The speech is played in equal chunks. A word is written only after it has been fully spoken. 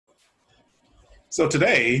So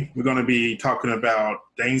today we're going to be talking about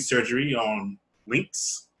Dehn's surgery on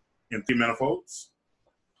links in three manifolds.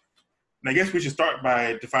 And I guess we should start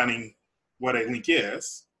by defining what a link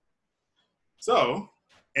is. So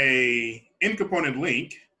a n-component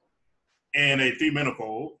link in a three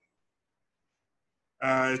manifold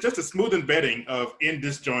is just a smooth embedding of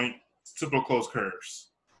n-disjoint superclosed curves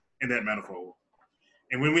in that manifold.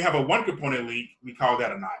 And when we have a one-component link, we call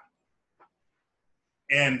that a knot.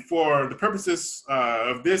 And for the purposes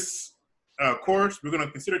of this course, we're going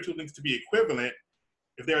to consider two links to be equivalent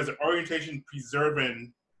if there is an orientation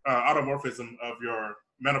preserving automorphism of your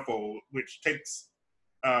manifold, which takes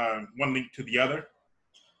one link to the other.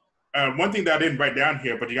 One thing that I didn't write down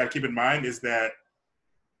here, but you got to keep in mind, is that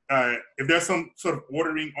if there's some sort of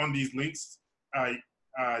ordering on these links,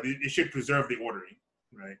 it should preserve the ordering,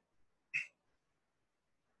 right?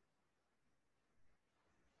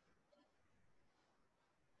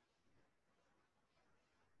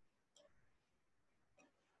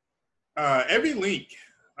 Every link,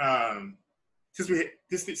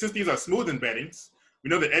 since these are smooth embeddings, we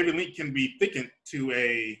know that every link can be thickened to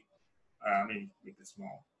a, let me make this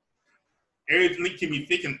small. Every link can be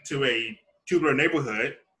thickened to a tubular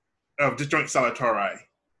neighborhood of disjoint solid tori.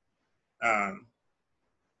 And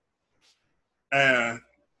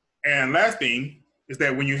last thing is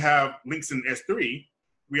that when you have links in S3,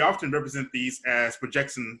 we often represent these as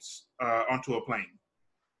projections onto a plane.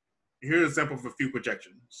 Here's an example of a few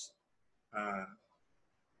projections.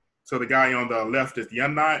 So the guy on the left is the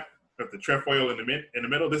unknot of the trefoil in the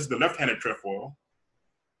middle. This is the left-handed trefoil.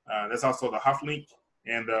 That's also the Hoff link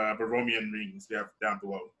and the Baromean rings we have down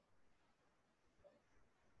below.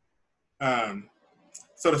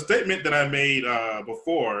 So the statement that I made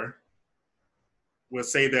before would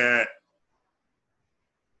say that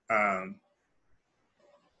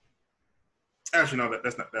actually no,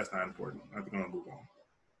 that's not important. I think I'm gonna move on.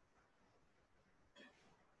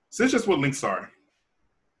 So it's just what links are.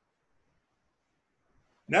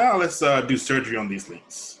 Now let's do surgery on these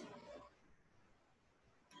links.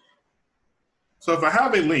 So if I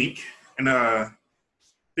have a link in a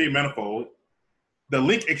three manifold, the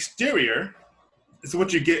link exterior is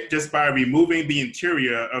what you get just by removing the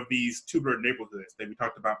interior of these tubular neighborhoods that we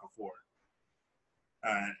talked about before.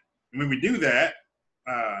 And when we do that,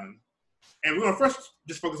 and we're gonna first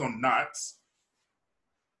just focus on knots.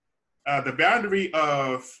 The boundary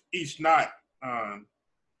of each knot,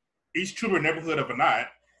 each tubular neighborhood of a knot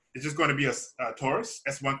is just going to be a torus,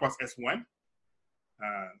 S1 cross S1.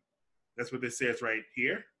 That's what this says right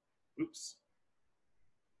here. Oops.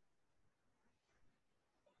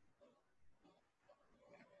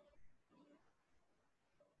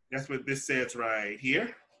 That's what this says right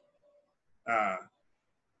here. And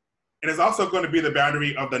it's also going to be the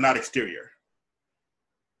boundary of the knot exterior.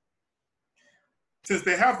 Since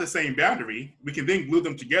they have the same boundary, we can then glue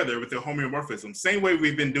them together with the homeomorphism, same way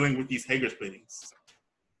we've been doing with these Heegaard splittings.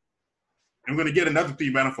 And we're going to get another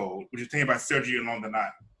three manifold, which is obtained by surgery along the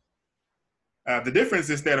knot. The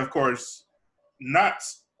difference is that, of course,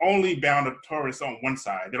 knots only bound a torus on one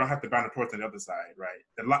side. They don't have to bound a torus on the other side, right?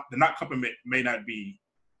 The knot complement may not be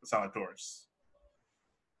a solid torus.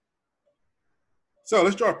 So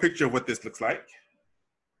let's draw a picture of what this looks like.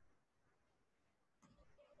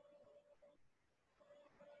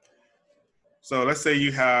 So let's say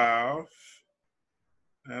you have,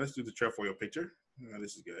 let's do the trefoil picture.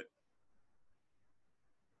 This is good.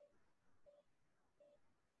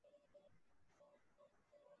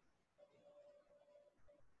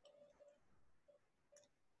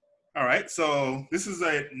 All right, so this is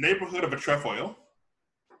a neighborhood of a trefoil,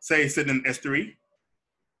 say sitting in S3.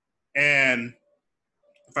 And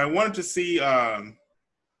if I wanted to see the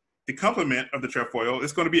complement of the trefoil,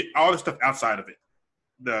 it's going to be all the stuff outside of it,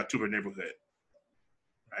 the tubular neighborhood,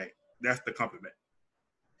 right? That's the complement.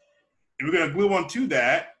 And we're going to glue onto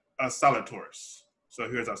that a solid torus. So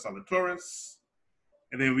here's our solid torus.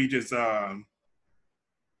 And then we just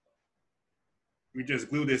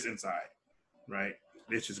glue this inside, right?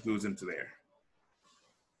 This just glues into there.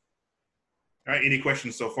 All right, any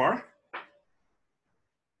questions so far?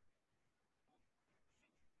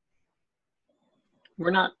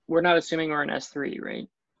 We're not assuming we're in S3, right?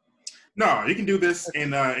 No, you can do this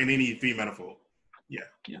in any three manifold. Yeah.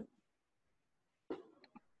 Yeah.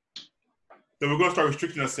 So we're going to start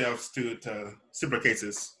restricting ourselves to simpler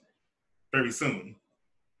cases very soon.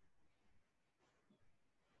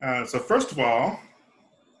 So first of all,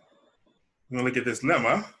 I'm going to look at this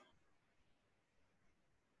lemma.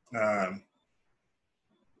 That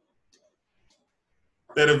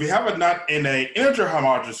if we have a knot in an integer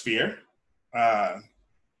homology sphere,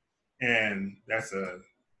 and that's a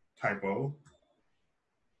typo,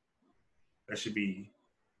 that should be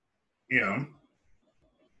M.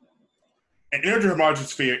 An integer homogeneous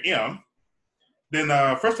sphere M, then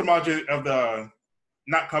the first homology of the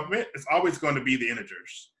knot complement is always going to be the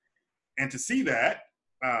integers. And to see that,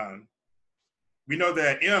 we know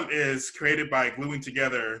that M is created by gluing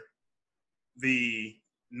together the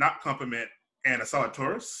knot complement and a solid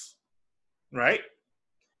torus, right?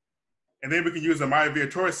 And then we can use a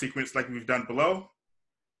Meyer-Vier-Torus sequence like we've done below.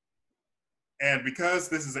 And because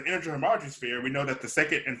this is an integer homology sphere, we know that the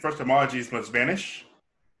second and first homologies must vanish.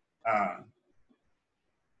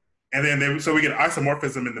 And then so we get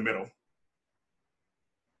isomorphism in the middle.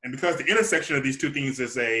 And because the intersection of these two things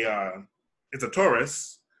is a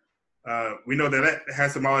torus, we know that that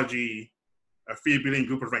has homology a free abelian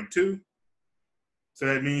group of rank 2. So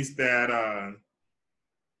that means that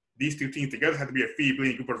these two things together have to be a free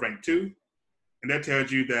abelian group of rank 2. And that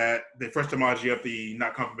tells you that the first homology of the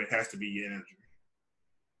knot complement has to be an integer.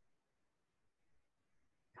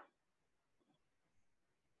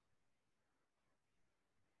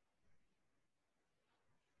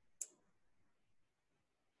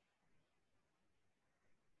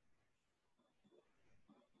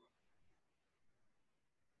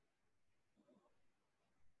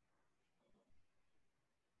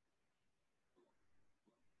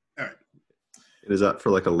 All right. Is that for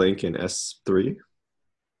like a link in S3?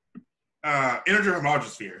 Integer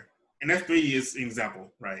homologeous sphere. And S3 is an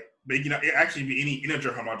example, right? But it actually be any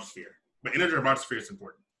integer homologeous sphere. But integer homologeous sphere is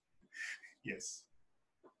important. Yes.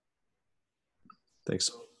 Thanks.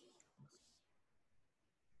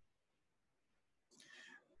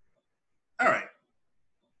 All right.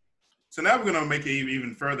 So now we're going to make an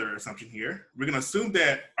even further assumption here. We're going to assume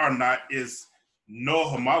that our knot is null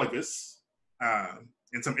homologous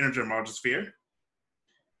in some integer homologeous sphere.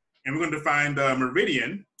 And we're going to define the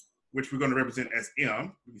meridian, which we're going to represent as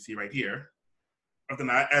M, you can see right here, of the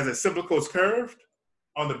knot as a simple closed curve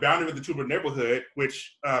on the boundary of the tubular neighborhood,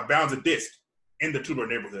 which bounds a disk in the tubular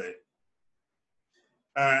neighborhood.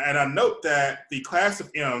 And I note that the class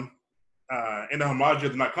of M in the homology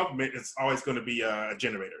of the knot complement is always going to be a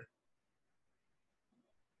generator.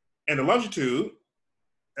 And the longitude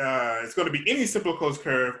is going to be any simple closed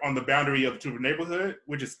curve on the boundary of the tubular neighborhood,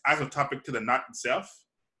 which is isotopic to the knot itself.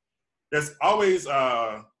 There's always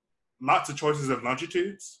lots of choices of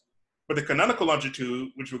longitudes, but the canonical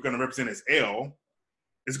longitude, which we're going to represent as L,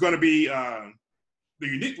 is going to be the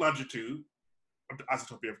unique longitude of the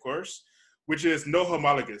isotopy, of course, which is no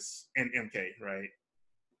homologous in MK, right?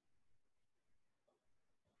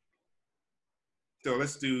 So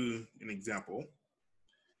let's do an example.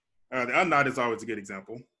 The unknot is always a good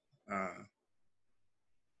example.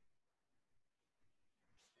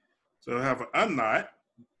 So I have an unknot.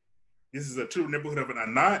 This is a true neighborhood of an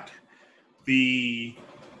unknot. The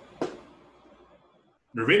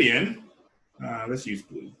meridian, let's use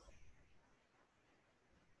blue.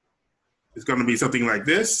 It's going to be something like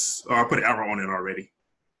this. Oh, I'll put an arrow on it already.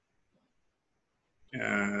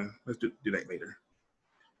 Let's do that later.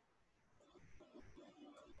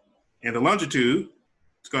 And the longitude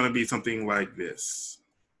is going to be something like this.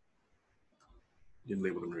 You can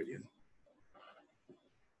label the meridian.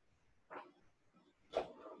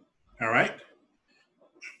 All right.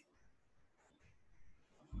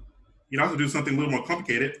 You can also do something a little more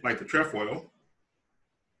complicated, like the trefoil.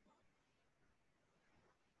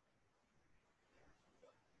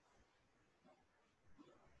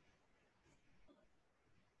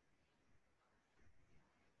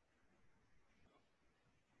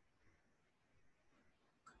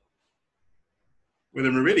 With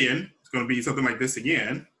a meridian, it's going to be something like this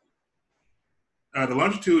again. The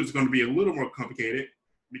longitude is going to be a little more complicated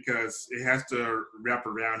because it has to wrap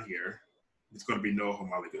around here. It's going to be no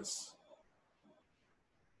homologous.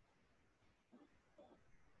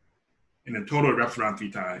 And in total, it wraps around 3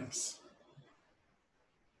 times.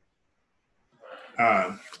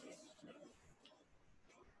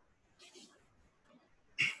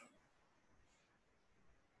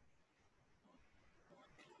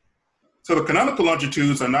 So the canonical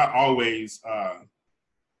longitudes are not always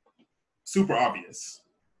super obvious.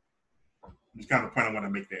 It's kind of the point I want to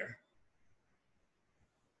make there.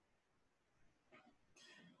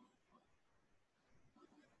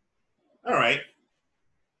 All right.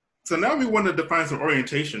 So now we want to define some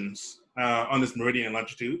orientations on this meridian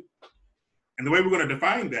longitude. And the way we're going to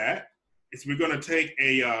define that is we're going to take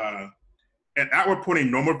an outward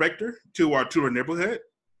pointing normal vector to our tubular neighborhood,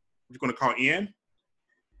 which we're going to call N.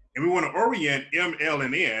 And we want to orient M, L,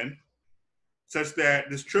 and N such that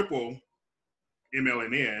this triple M, L,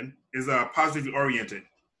 and N is positively oriented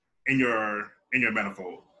in your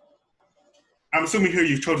manifold. I'm assuming here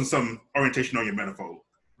you've chosen some orientation on your manifold,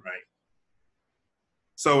 right?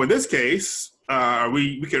 So in this case,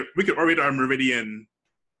 we could orient our meridian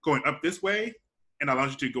going up this way and our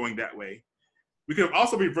longitude going that way. We could have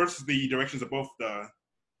also reversed the directions of both the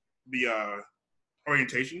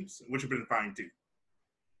orientations, which would have been fine too.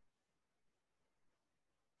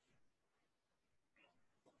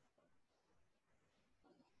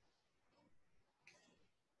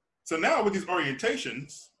 So now with these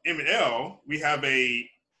orientations, M and L, we have a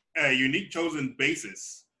unique chosen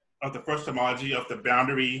basis of the first homology of the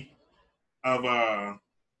boundary of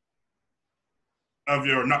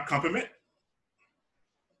your knot complement.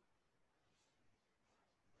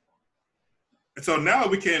 And so now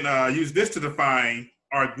we can use this to define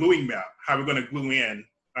our gluing map, how we're going to glue in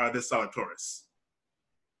this solid torus.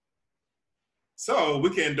 So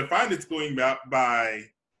we can define this gluing map by,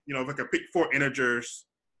 like a pick 4 integers,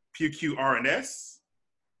 P, Q, R, and S,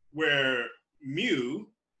 where mu,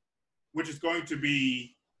 which is going to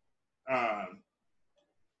be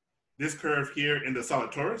this curve here in the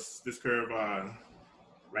solid torus, this curve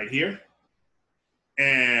right here,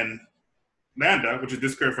 and lambda, which is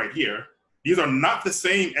this curve right here, these are not the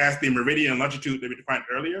same as the meridian and longitude that we defined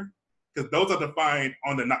earlier, because those are defined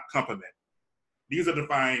on the knot complement. These are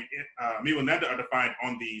defined, mu and lambda are defined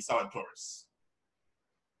on the solid torus.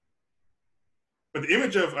 But the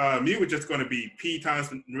image of mu is just going to be P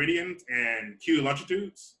times meridians and Q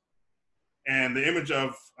longitudes. And the image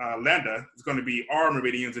of lambda is going to be R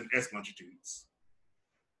meridians and S longitudes.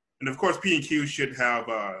 And of course, P and Q should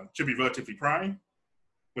be relatively prime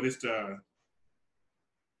for this to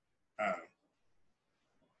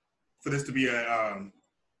be a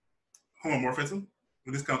homomorphism.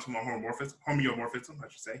 When this comes from a homeomorphism, I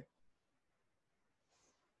should say.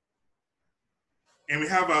 And we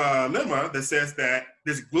have a lemma that says that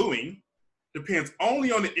this gluing depends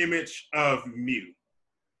only on the image of mu.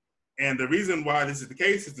 And the reason why this is the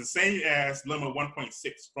case is the same as lemma 1.6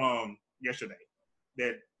 from yesterday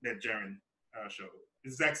that Jaren showed. The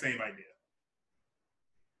exact same idea.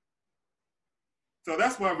 So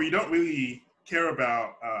that's why we don't really care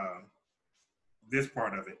about this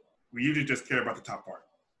part of it. We usually just care about the top part.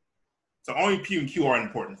 So only P and Q are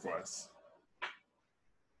important for us.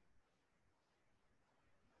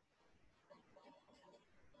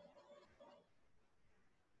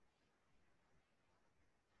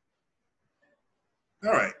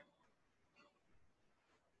 All right.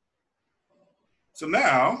 So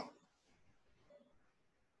now,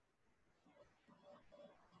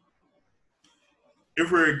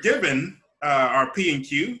 if we're given our P and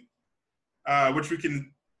Q, which we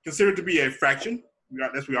can consider to be a fraction,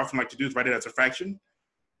 that's what we often like to do, is write it as a fraction.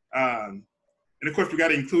 And of course, we got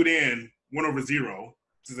to include in 1 over 0,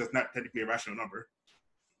 since that's not technically a rational number.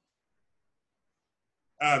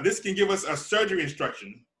 This can give us a surgery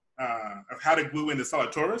instruction of how to glue in the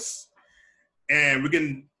solid torus. And we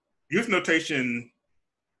can use notation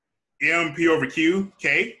M, P over Q,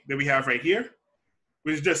 K, that we have right here,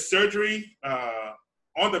 which is just surgery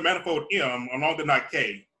on the manifold M along the knot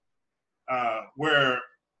K, where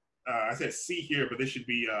I said C here, but this should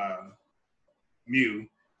be mu,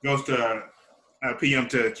 goes to PM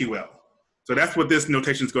to QL. So that's what this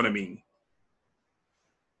notation is going to mean.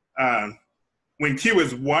 When Q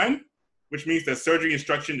is 1, which means that surgery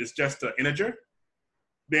instruction is just an integer,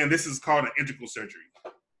 then this is called an integral surgery.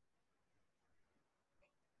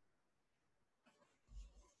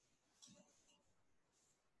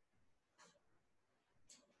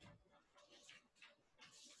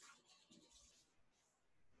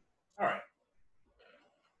 All right.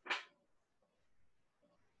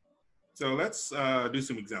 So let's do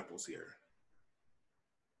some examples here.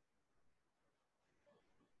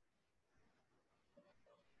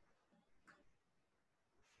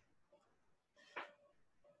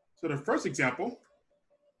 So the first example,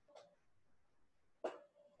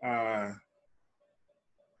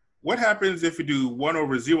 what happens if we do 1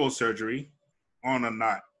 over 0 surgery on a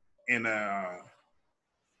knot in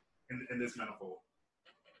this manifold?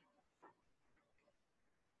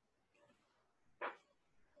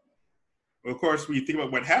 Well, of course, when you think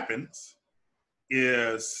about what happens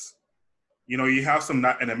is, you have some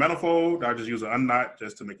knot in a manifold. I'll just use an unknot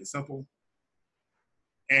just to make it simple.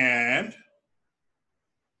 And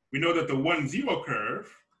we know that the 1, 0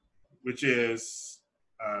 curve, which is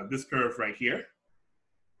this curve right here,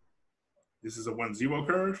 this is a 1, 0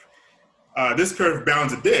 curve. This curve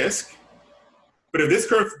bounds a disk. But if this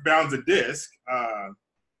curve bounds a disk,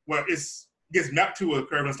 well, it gets mapped to a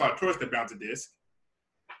curve in a solid torus that bounds a disk.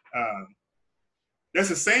 That's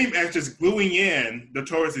the same as just gluing in the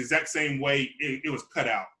torus the exact same way it was cut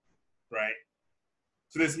out, right?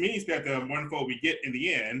 So this means that the manifold we get in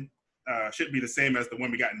the end should be the same as the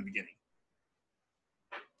one we got in the beginning.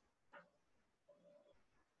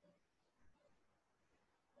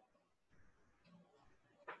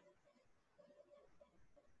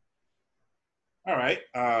 All right.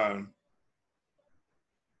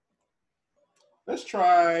 Let's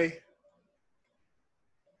try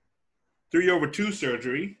 3/2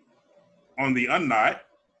 surgery on the unknot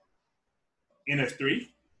in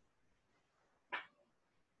S3.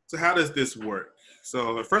 So how does this work?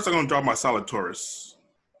 So first I'm going to draw my solid torus.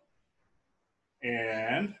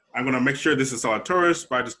 And I'm going to make sure this is solid torus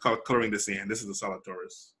by just coloring this in. This is the solid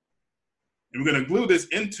torus. And we're going to glue this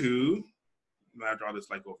into, I draw this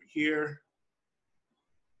like over here.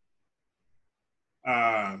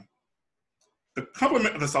 The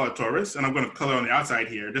complement of the solid torus, and I'm going to color on the outside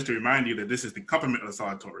here just to remind you that this is the complement of the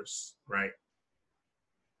solid torus, right?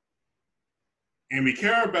 And we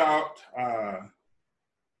care about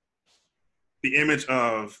the image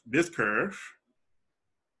of this curve.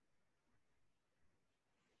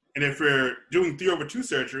 And if we're doing 3/2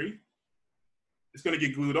 surgery, it's going to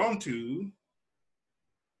get glued onto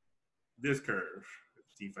this curve.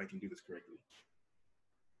 Let's see if I can do this correctly.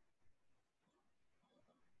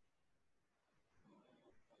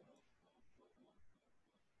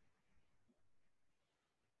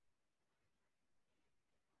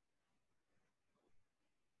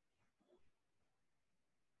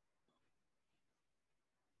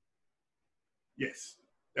 Yes,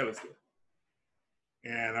 that looks good.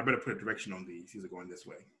 And I better put a direction on these. These are going this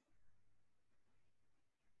way.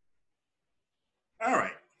 All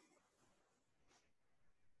right.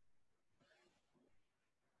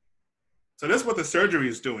 So that's what the surgery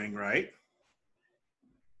is doing, right?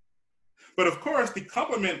 But of course, the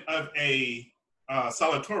complement of a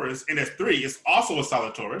solid torus in S3 is also a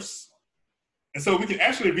solid torus. And so we can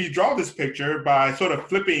actually redraw this picture by sort of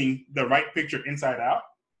flipping the right picture inside out.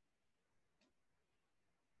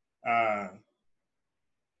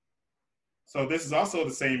 So this is also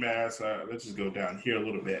the same as, let's just go down here a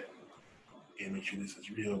little bit and make sure this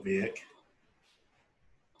is real big.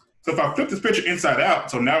 So if I flip this picture inside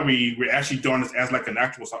out, so now we're actually drawing this as like an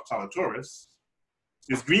actual solid torus.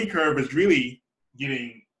 This green curve is really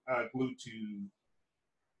getting glued to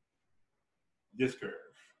this curve.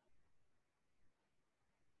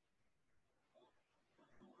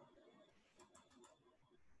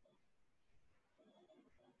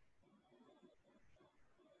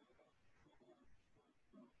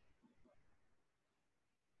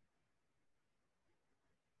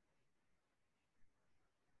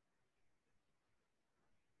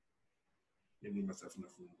 Didn't leave myself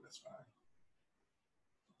enough room, but that's fine.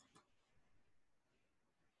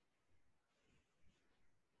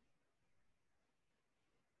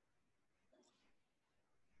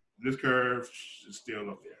 This curve is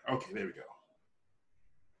still up there. Okay, there we go.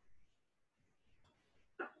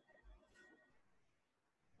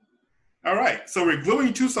 All right, so we're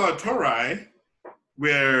gluing two solid tori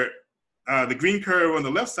where the green curve on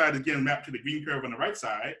the left side is getting mapped to the green curve on the right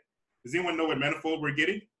side. Does anyone know what manifold we're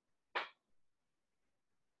getting?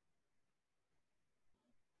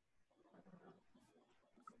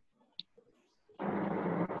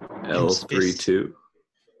 L32.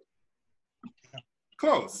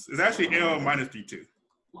 Close. It's actually L minus 32.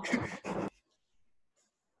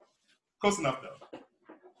 Close enough though.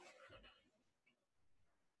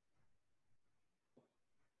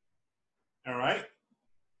 All right.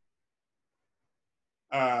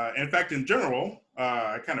 In fact, in general,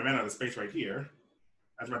 I kind of ran out of space right here.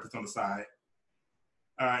 I just write this on the side.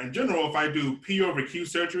 In general, if I do P/Q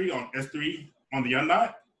surgery on S3 on the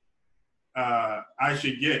unknot, I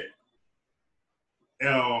should get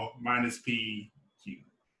L minus PQ.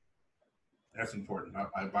 That's important.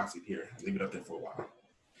 I box it here. Leave it up there for a while.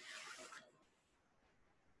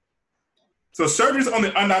 So surgeries on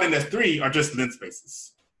the unknot in S3 are just length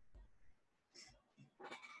spaces.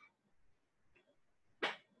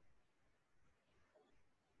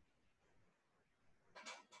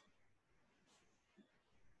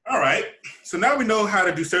 All right, so now we know how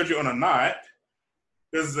to do surgery on a knot.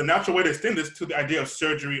 There's a natural way to extend this to the idea of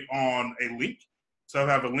surgery on a link. So if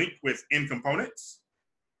I have a link with n components,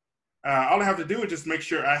 all I have to do is just make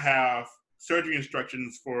sure I have surgery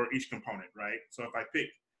instructions for each component, right? So if I pick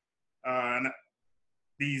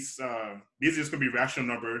these are just gonna be rational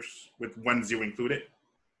numbers with 1 0 included.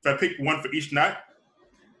 If I pick one for each knot,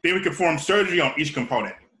 then we can perform surgery on each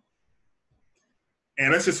component.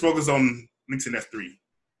 And let's just focus on links in S3.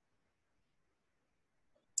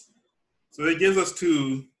 So that gives us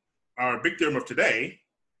to our big theorem of today,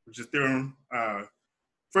 which is theorem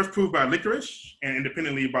first proved by Licorice and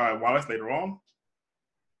independently by Wallace later on,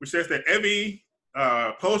 which says that every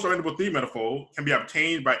closed or integral 3 manifold can be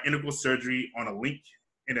obtained by integral surgery on a link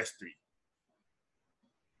in S3.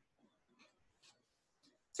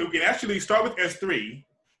 So we can actually start with S3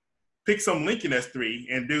 pick some link in S3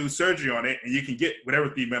 and do surgery on it, and you can get whatever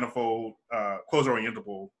three-manifold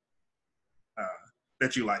closed-orientable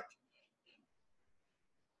that you like.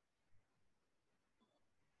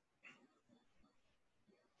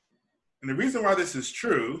 And the reason why this is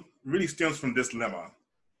true really stems from this lemma,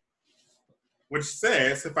 which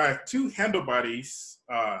says if I have two handle bodies,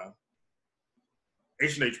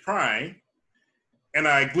 H and H prime, and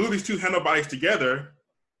I glue these two handle bodies together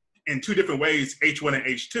in two different ways, H1 and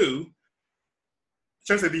H2,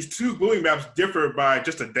 such that these two gluing maps differ by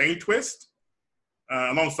just a Dehn twist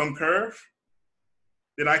along some curve,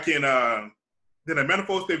 then I can, then the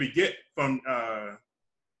manifolds that we get from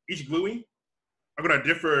each gluing are going to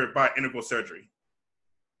differ by integral surgery.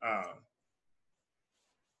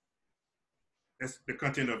 That's the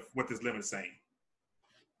content of what this lemma is saying.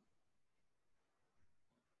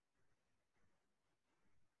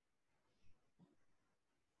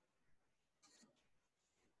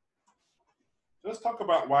 So let's talk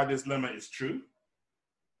about why this lemma is true.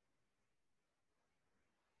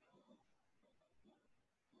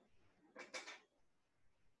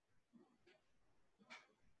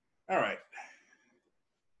 All right.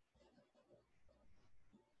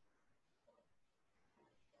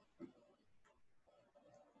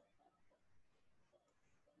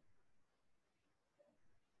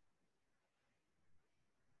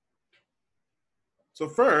 So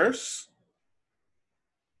first,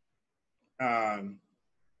 we're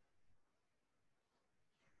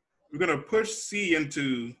going to push C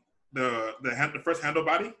into the first handle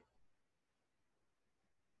body.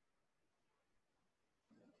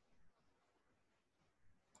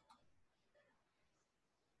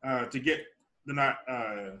 To get the knot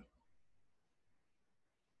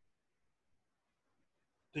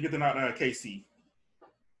KC.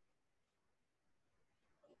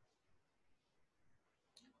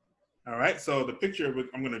 All right, so the picture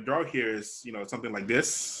I'm going to draw here is, something like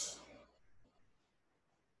this.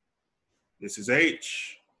 This is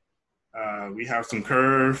H. We have some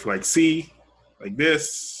curve like C, like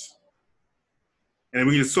this. And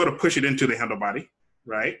we just sort of push it into the handle body,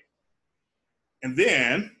 right? And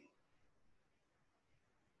then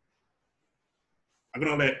I'm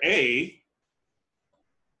going to let A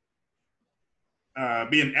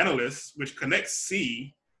be an analyst, which connects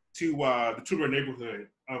C to the tubular neighborhood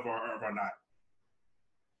of our knot.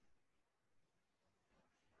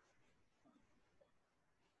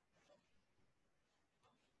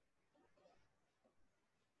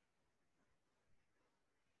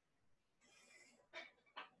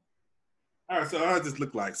 All right, so how does this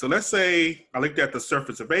look like? So let's say I looked at the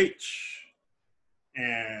surface of H,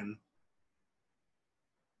 and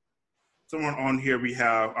somewhere on here we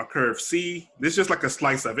have a curve C. This is just like a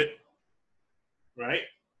slice of it, right?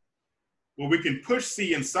 Well, we can push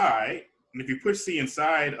C inside, and if you push C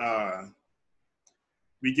inside,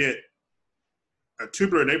 we get a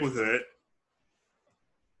tubular neighborhood.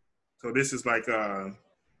 So this is like a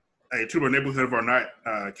tubular neighborhood of our knot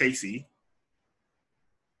KC.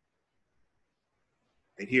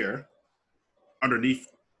 Right here, underneath.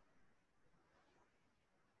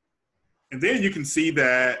 And then you can see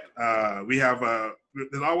that we have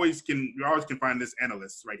you always can find this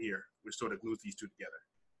analyst right here, which sort of glues these two together.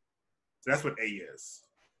 So that's what A is.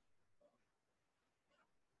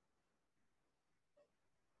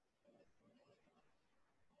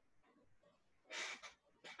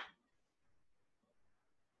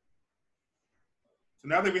 So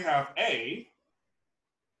now that we have A,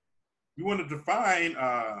 we want to define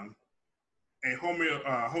a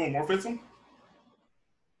homomorphism,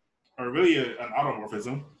 or really an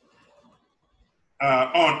automorphism,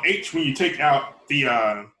 on H when you take out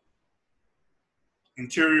the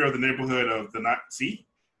interior of the neighborhood of the knot C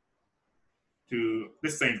to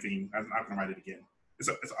this same thing. I'm not going to write it again. It's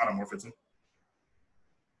automorphism.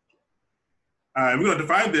 We're going to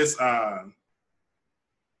define this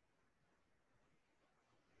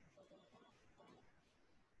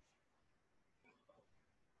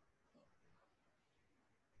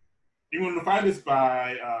you want to define this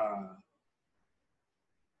by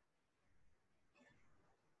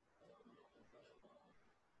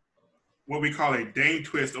what we call a Dehn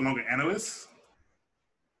twist along an analyst.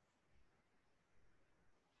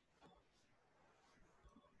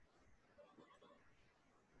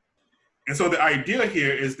 And so the idea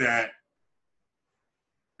here is that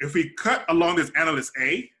if we cut along this analyst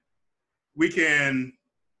A, we can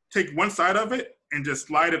take one side of it and just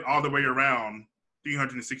slide it all the way around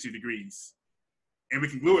 360 degrees. And we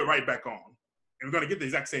can glue it right back on. And we're going to get the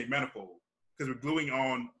exact same manifold because we're gluing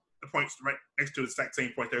on the points right next to the exact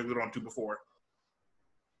same point that we glued on to before.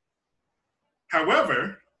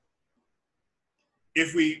 However,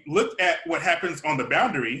 if we look at what happens on the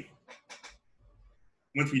boundary,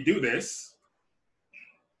 once we do this,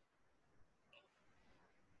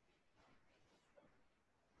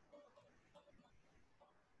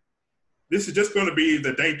 this is just going to be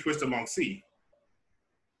the Dehn twist along C.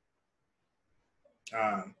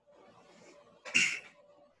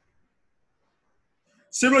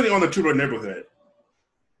 Similarly on the tubular neighborhood,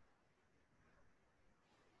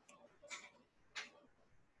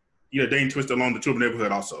 you get a Dehn twist along the tubular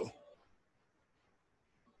neighborhood also.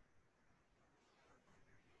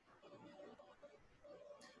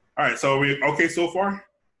 All right, so are we okay so far?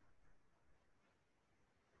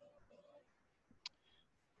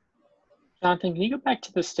 Jonathan, can you go back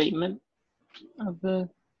to the statement of the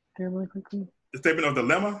theorem really quickly? The statement of the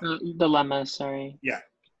lemma? The lemma, sorry. Yeah.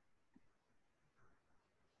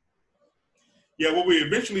 Yeah, what we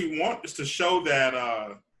eventually want is to show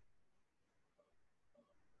that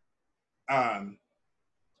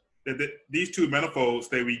these two manifolds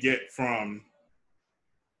that we get from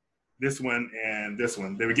this one and this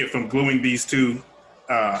one, that we get from gluing these two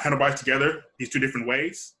handlebars together, these two different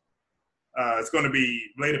ways, it's going to be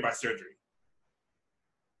related by surgery.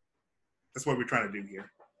 That's what we're trying to do here.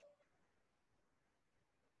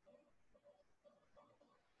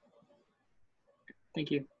 Thank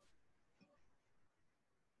you.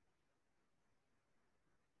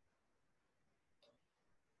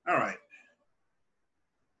 All right.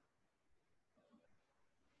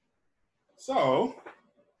 So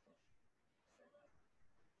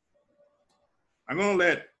I'm going to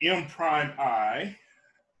let M prime I,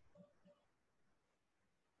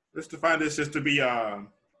 let's define this just to be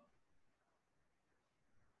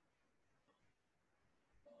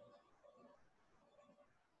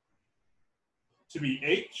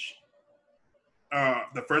H,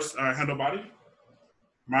 the first handle body,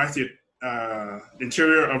 minus the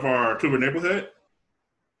interior of our tubular neighborhood.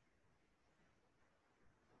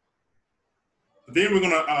 Then we're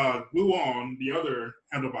going to glue on the other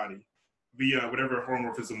handle body via whatever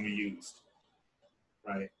homomorphism we used,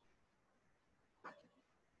 right?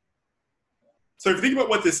 So if you think about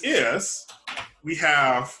what this is, we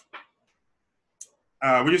have,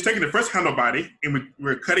 we're just taking the first handle body and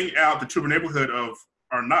we're cutting out the tubular neighborhood of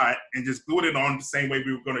our knot and just gluing it on the same way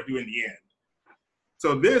we were going to do in the end.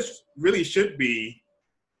 So this really should be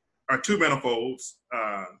our two manifolds,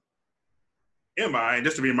 Mi, and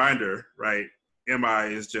just a reminder, right?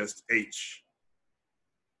 Mi is just H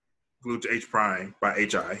glued to H prime by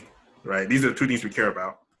Hi, right? These are the two things we care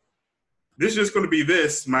about. This is just going to be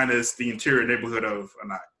this minus the interior neighborhood of a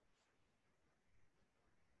knot.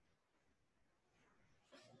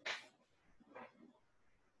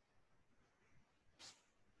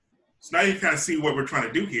 So now you kind of see what we're trying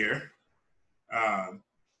to do here.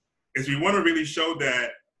 Is we want to really show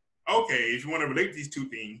that, okay, if you want to relate these two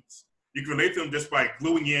things, you can relate them just by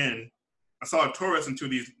gluing in a solid torus into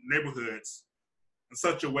these neighborhoods in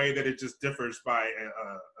such a way that it just differs by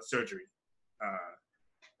a surgery.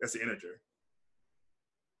 That's the integer.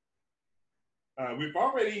 We've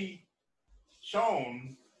already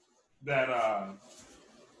shown that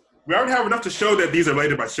we already have enough to show that these are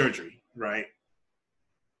related by surgery, right?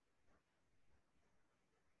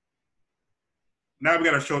 Now we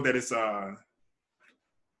got to show that it's going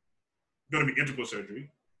to be integral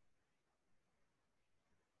surgery.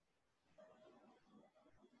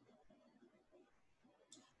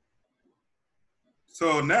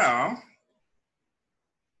 So now I'm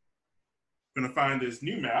going to find this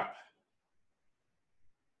new map,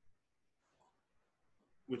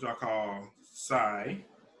 which I'll call psi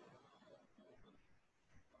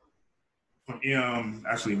from M,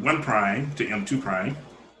 actually 1 prime to M2 prime.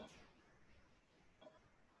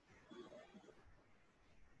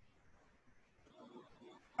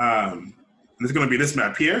 There's going to be this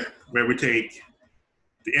map here, where we take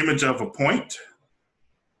the image of a point,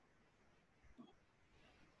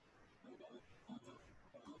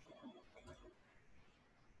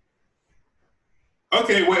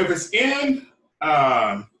 okay, well, if it's in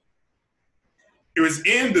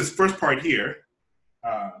this first part here,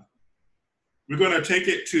 we're going to take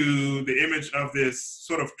it to the image of this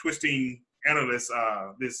sort of twisting analyst,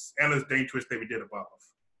 this analyst Dehn twist that we did above,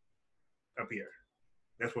 up here.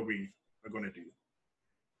 That's what we are going to do.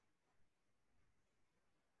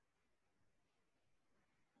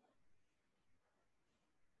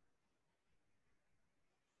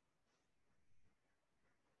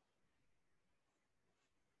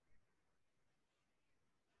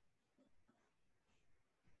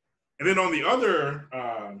 And then on the other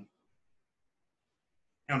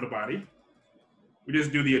handle body, we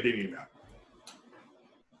just do the identity map.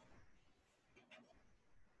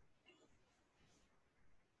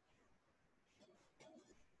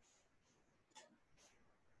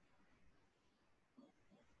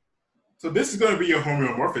 So this is going to be a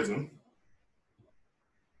homeomorphism.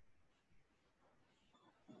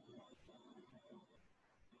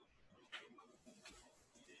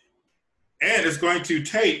 And it's going to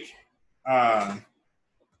take the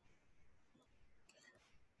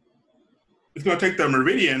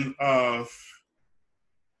meridian of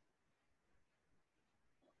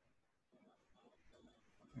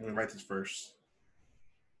let me write this first.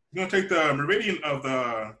 It's going to take the meridian of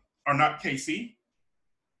the or not KC.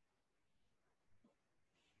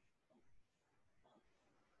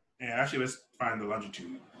 And actually, let's find the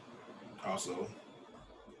longitude also.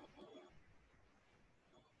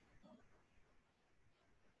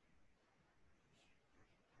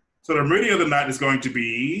 So the meridian of the knot is going to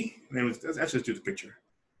be, let's actually just do the picture.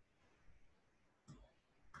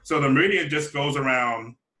 So the meridian just goes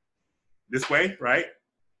around this way, right?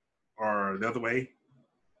 Or the other way.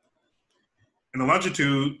 And the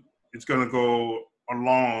longitude is going to go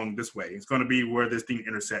along this way. It's going to be where this thing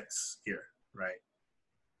intersects here, right?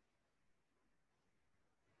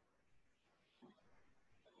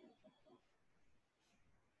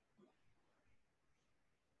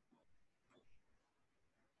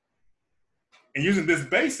 And using this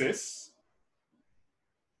basis,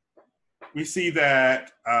 we see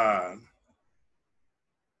that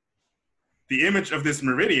the image of this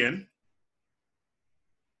meridian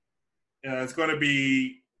is going to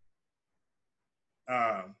be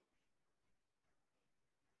I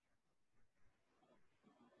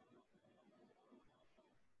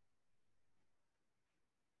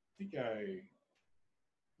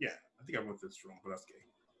think I wrote this wrong, but that's okay.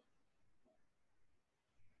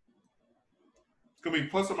 It's going to be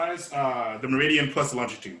plus or minus the meridian plus the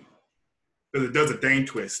longitude, because it does a Dehn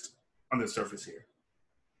twist on the surface here.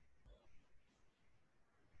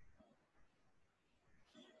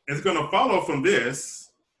 It's going to follow from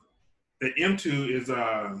this that M2 is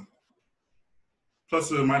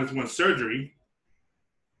plus or minus 1 surgery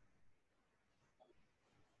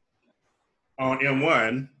on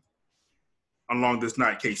M1 along this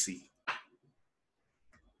knot KC.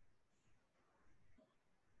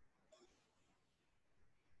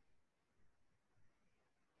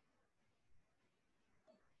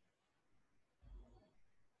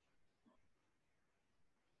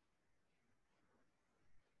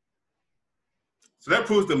 So that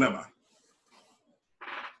proves the lemma.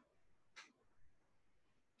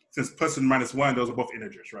 Since plus and minus 1, those are both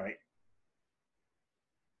integers, right?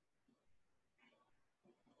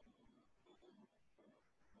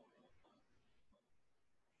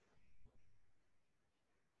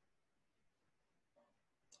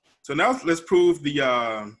 So now let's prove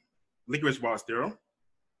the Linkage-Wallace theorem.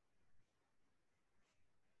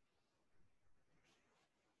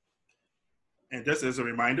 And just as a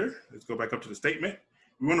reminder, let's go back up to the statement.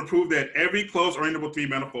 We want to prove that every closed orientable 3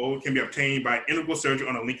 manifold can be obtained by integral surgery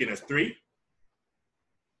on a link in S3.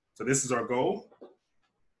 So this is our goal.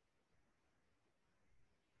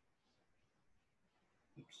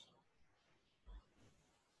 Oops.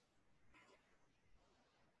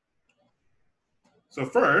 So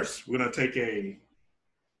first, we're going to take a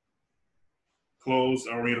closed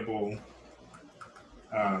orientable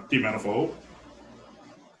 3 manifold.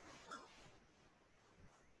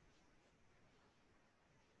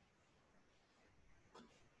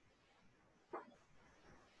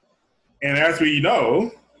 And as we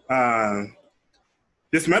know,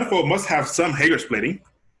 this manifold must have some Heegaard splitting.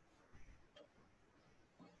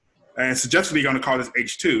 And suggestively, going to call this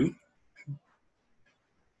H2.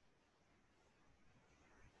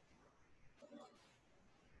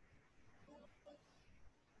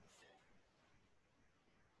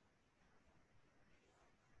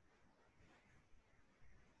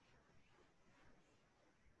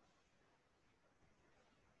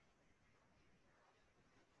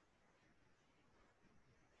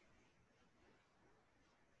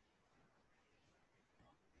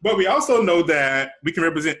 But we also know that we can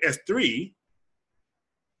represent S3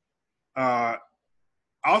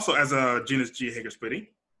 also as a genus G Heegaard splitting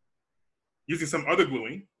using some other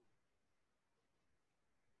gluing.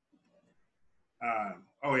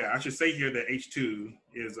 Oh yeah, I should say here that H2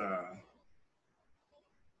 is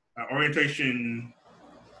orientation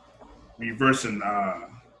reversing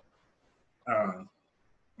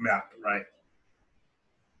map, right?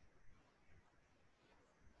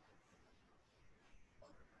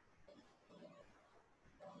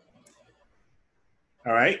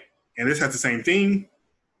 All right, and this has the same thing.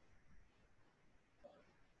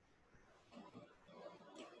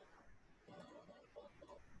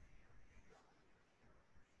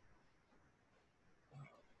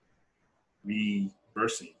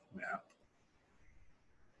 Reversing map.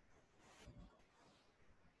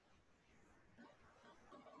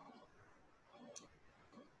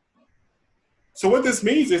 So what this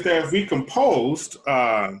means is that if we composed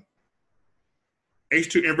H2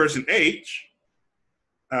 inverse in H,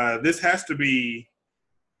 this has to be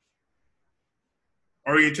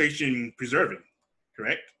orientation preserving,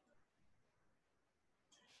 correct?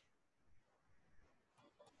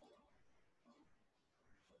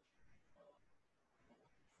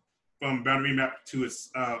 From boundary map to its,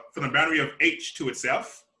 from the boundary of H to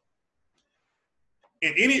itself.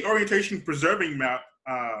 And any orientation preserving map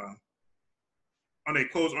on a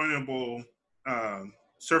closed orientable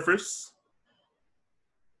surface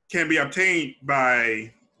can be obtained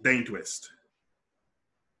by Dehn twist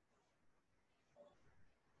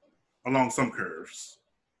along some curves.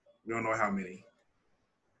 We don't know how many.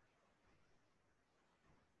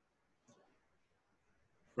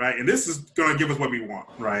 Right, and this is gonna give us what we want,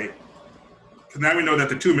 right? Because now we know that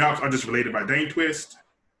the two maps are just related by Dehn twist.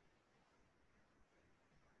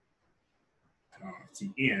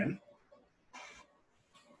 N.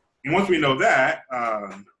 And once we know that,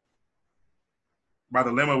 by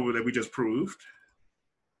the lemma that we just proved,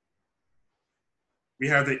 we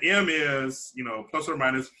have the M is, plus or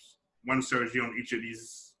minus one surgery on each of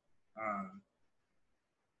these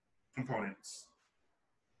components.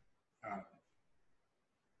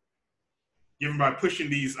 Given by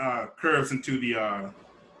pushing these curves into the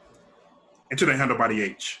handle body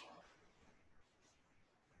H.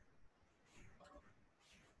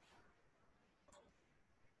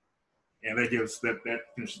 And that gives that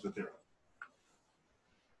finishes the theorem.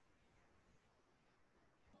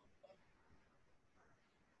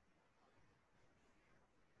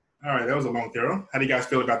 All right, that was a long theorem. How do you guys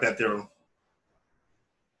feel about that theorem?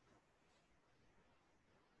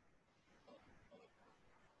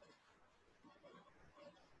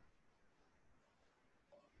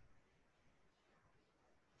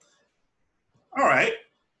 All right.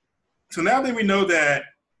 So now that we know that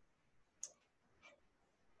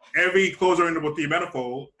every closed-orientable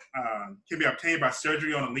three-manifold can be obtained by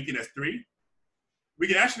surgery on a link in S3, we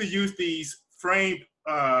can actually use these framed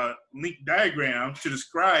link diagrams to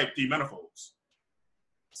describe three-manifolds.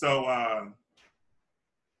 So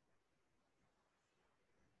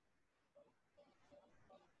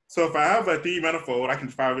if I have a three-manifold, I can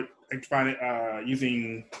find it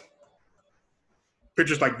using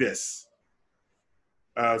pictures like this.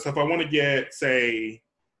 So if I want to get, say,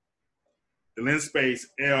 the lens space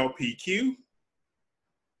LPQ,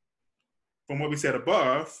 from what we said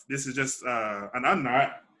above, this is just an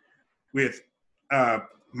unknot with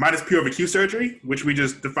minus P over Q surgery, which we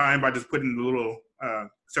just defined by just putting the little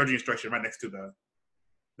surgery instruction right next to the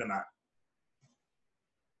knot.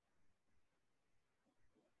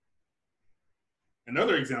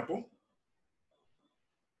 Another example,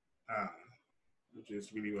 which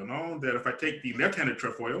is really well known, that if I take the left-handed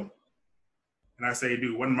trefoil and I say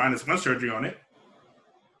do 1 minus 1 surgery on it,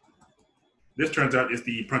 this turns out is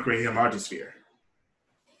the Poincare homogeosphere.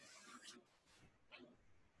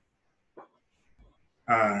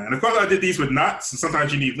 And of course, I did these with knots, and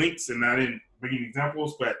sometimes you need links, and I didn't bring any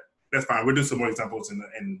examples, but that's fine. We'll do some more examples in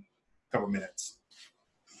a couple minutes.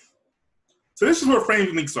 So this is where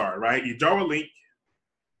framed links are, right? You draw a link,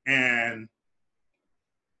 and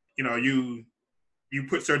you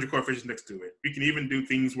put surgery coefficients next to it. You can even do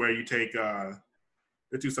things where you take,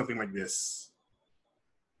 let's do something like this.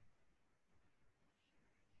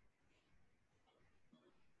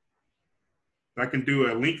 I can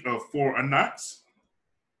do a link of 4 unknots.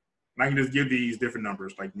 And I can just give these different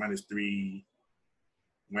numbers like -3,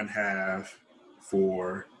 1/2,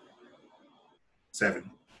 4, 7,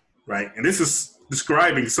 right? And this is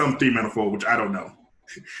describing some three-manifold, which I don't know.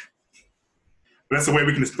 But that's the way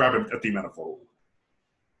we can describe a three-manifold.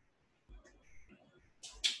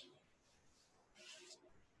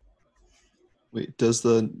 Wait, does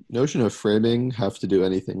the notion of framing have to do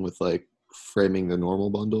anything with like framing the normal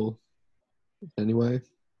bundle anyway?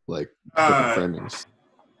 Like different framings?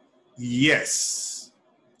 Yes.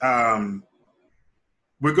 We're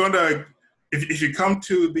going to, if you come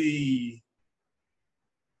to the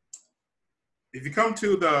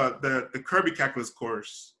Kirby calculus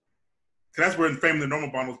course, because that's where framing the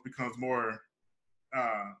normal bundles becomes more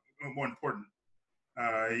important.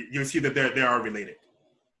 You'll see that they are related.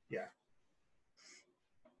 Yeah.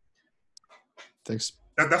 Thanks.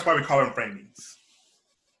 That's why we call them framings.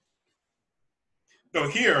 So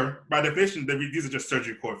here, by definition, these are just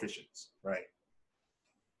surgery coefficients, right?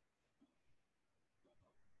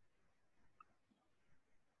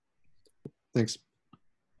 Thanks.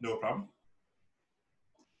 No problem.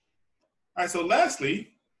 All right, so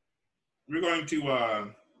lastly, we're going to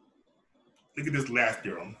look at this last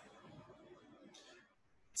theorem.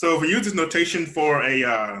 So if we use this notation for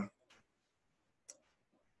a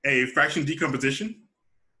a fraction decomposition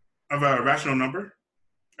of a rational number,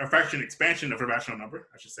 a fraction expansion of a rational number,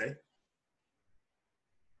 I should say.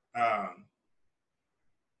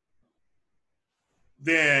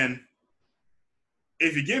 Then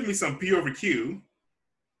if you give me some P over Q,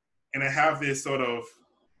 and I have this sort of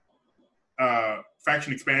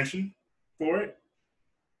fraction expansion for it,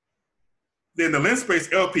 then the length space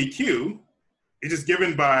LPQ is just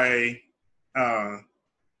given by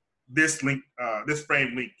this link, this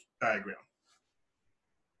frame link diagram.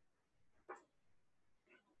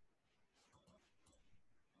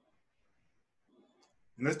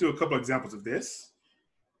 And let's do a couple examples of this.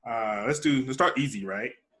 Let's start easy,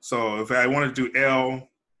 right? So if I want to do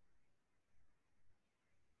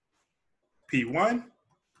LP1,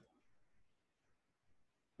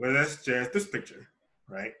 well, that's just this picture,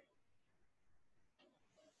 right?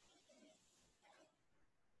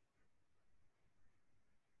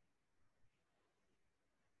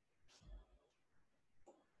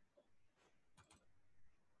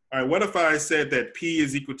 All right, what if I said that P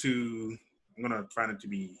is equal to, I'm gonna find it to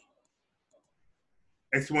be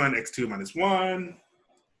x1, x2 minus 1,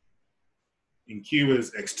 and Q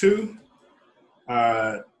is x2.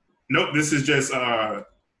 Nope, this is just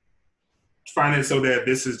find it so that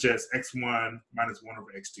this is just x1 minus 1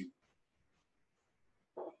 over x2.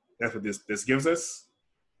 That's what this gives us.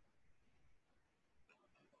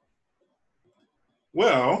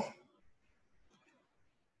 Well,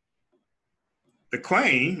 the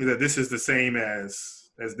claim is that this is the same as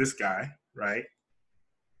this guy, right?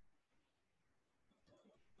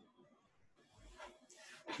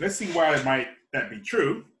 Let's see why might that be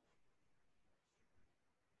true.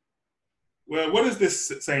 Well, what is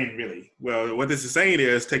this saying really? Well, what this is saying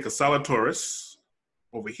is take a solid torus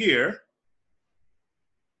over here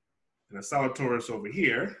and a solid torus over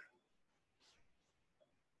here.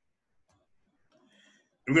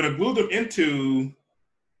 We're going to glue them into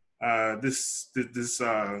this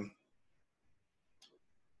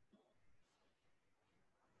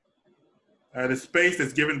space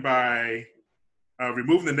that's given by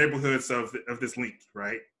removing the neighborhoods of this link,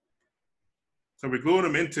 right? So we're gluing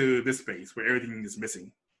them into this space where everything is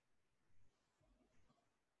missing.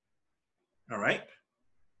 All right.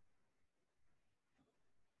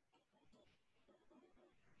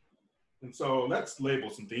 And so let's label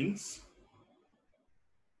some things.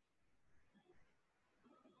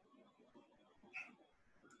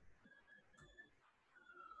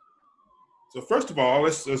 So first of all,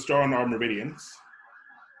 let's draw on our meridians.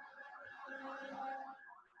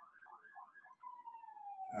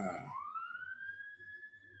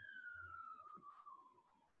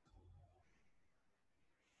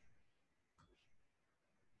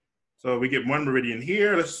 So we get one meridian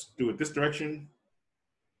here. Let's do it this direction.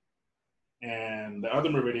 And the other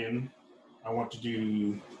meridian, I want to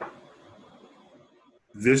do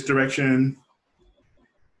this direction.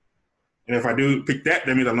 And if I do pick that,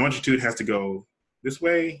 that means the longitude has to go this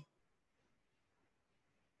way.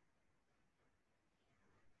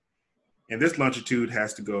 And this longitude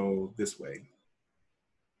has to go this way.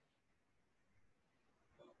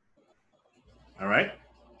 All right.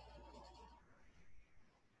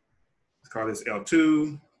 Let's call this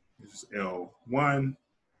L2. This is L1.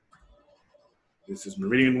 This is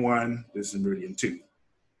meridian 1. This is meridian 2.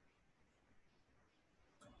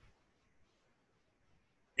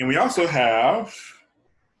 And we also have,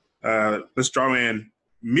 let's draw in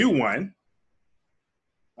mu1.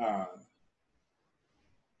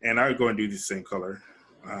 And I would go and do the same color.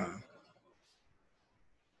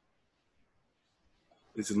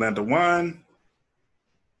 This is lambda 1.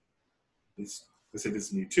 Let's say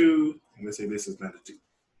this is mu2. And let's say this is lambda 2.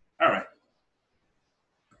 All right.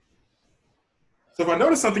 So if I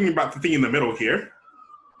notice something about the thing in the middle here,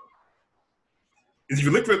 is if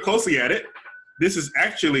you look real closely at it, this is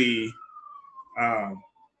actually a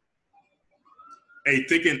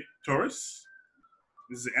thickened torus.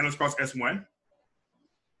 This is N cross S1.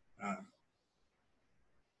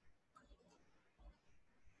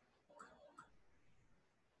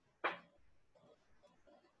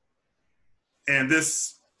 And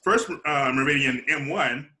this first meridian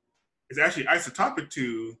M1 is actually isotopic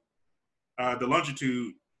to the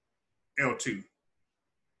longitude L2.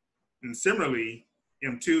 And similarly,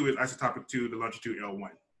 M2 is isotopic to the longitude L1.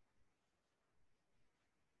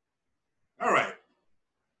 All right.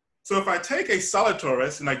 So if I take a solid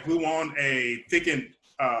torus and I glue on a thickened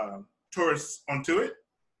torus onto it,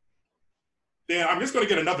 then I'm just going to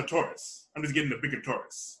get another torus. I'm just getting a bigger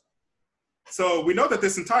torus. So we know that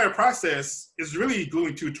this entire process is really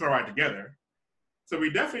gluing two tori together. So we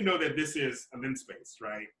definitely know that this is a length space,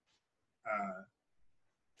 right?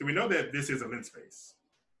 So we know that this is a length space.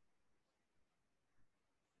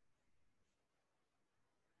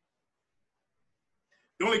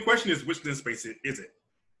 The only question is which lens space is it?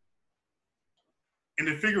 And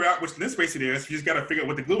to figure out which lens space it is, you just got to figure out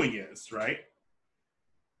what the gluing is, right?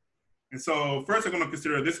 And so first I'm going to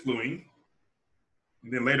consider this gluing,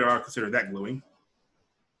 and then later I'll consider that gluing.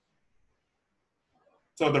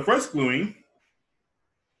 So the first gluing,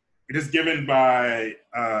 it is given by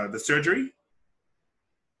the surgery,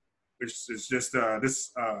 which is just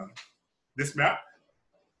this map.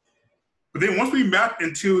 But then once we map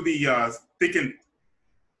into the thickened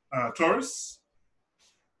torus,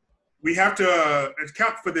 we have to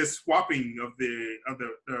account for this swapping of the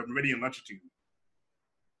meridian longitude.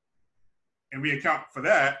 And we account for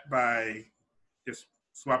that by just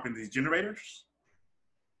swapping these generators.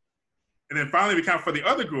 And then finally, we account for the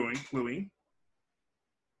other gluing,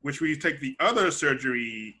 which we take the other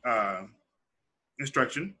surgery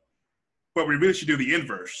instruction, but we really should do the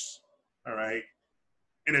inverse, all right?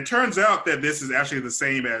 And it turns out that this is actually the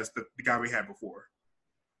same as the guy we had before.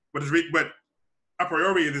 But a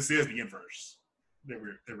priori, this is the inverse that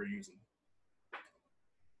we're using.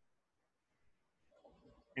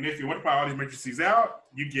 And if you multiply all these matrices out,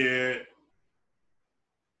 you get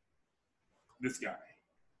this guy.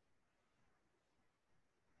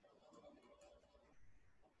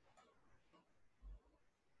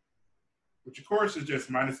 Which of course is just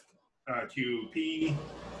minus QP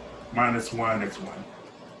minus 1x1.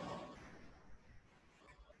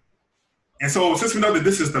 And so since we know that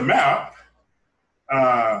this is the map,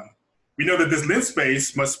 we know that this lens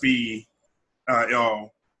space must be LPQ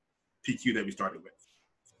that we started with.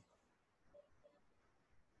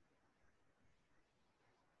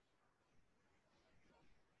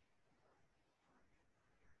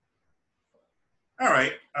 All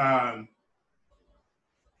right.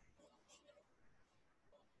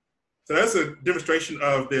 So that's a demonstration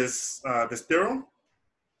of this this theorem.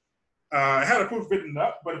 I had a proof written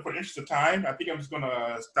up, but for the interest of time, I think I'm just going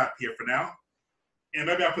to stop here for now. And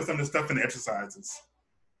maybe I'll put some of this stuff in the exercises.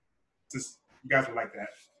 Just you guys would like that.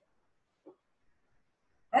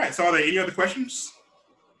 All right. So are there any other questions?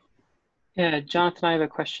 Yeah, Jonathan, I have a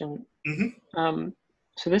question. Mm-hmm.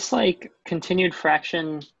 So this like continued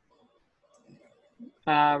fraction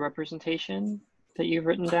representation that you've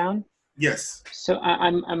written down. Yes. So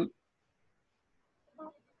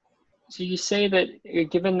so you say that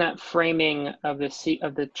given that framing of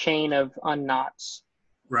the chain of unknots,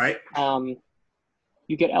 Right.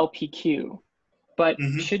 You get LPQ, but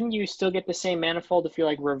Mm-hmm. shouldn't you still get the same manifold if you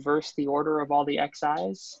like reverse the order of all the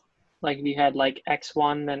xi's? Like if you had like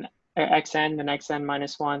x1, then xn, then xn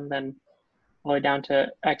minus 1, then all the way down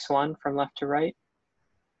to x1 from left to right?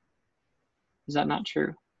 Is that not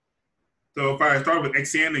true? So if I start with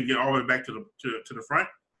xn and get all the way back to the front,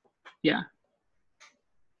 Yeah.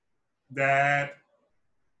 that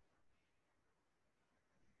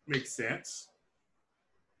makes sense.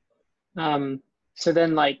 So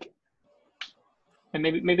then like, and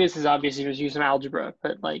maybe this is obvious if you just use some algebra,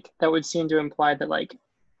 but like that would seem to imply that like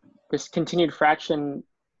this continued fraction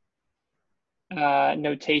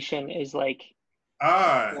notation is like,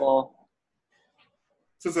 well,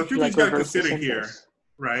 so there's a few you, things like, you got to reverse this consider here, inverse.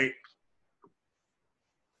 right?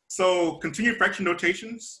 So continued fraction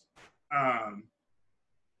notations.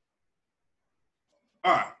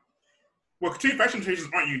 Well, continued fraction notations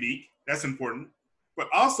aren't unique. That's important. But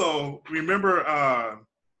also remember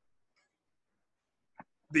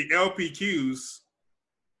the LPQs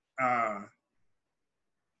are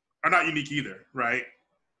not unique either, right?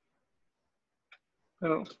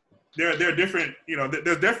 Oh. They're different. You know,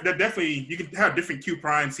 they're definitely, you can have different Q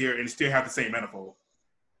primes here and still have the same manifold.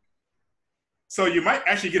 So you might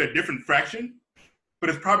actually get a different fraction, but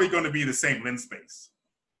it's probably going to be the same lens space.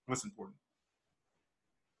 What's important,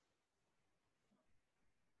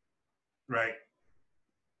 right?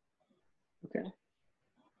 Okay.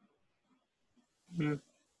 Mm-hmm.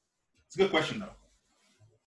 It's a good question though.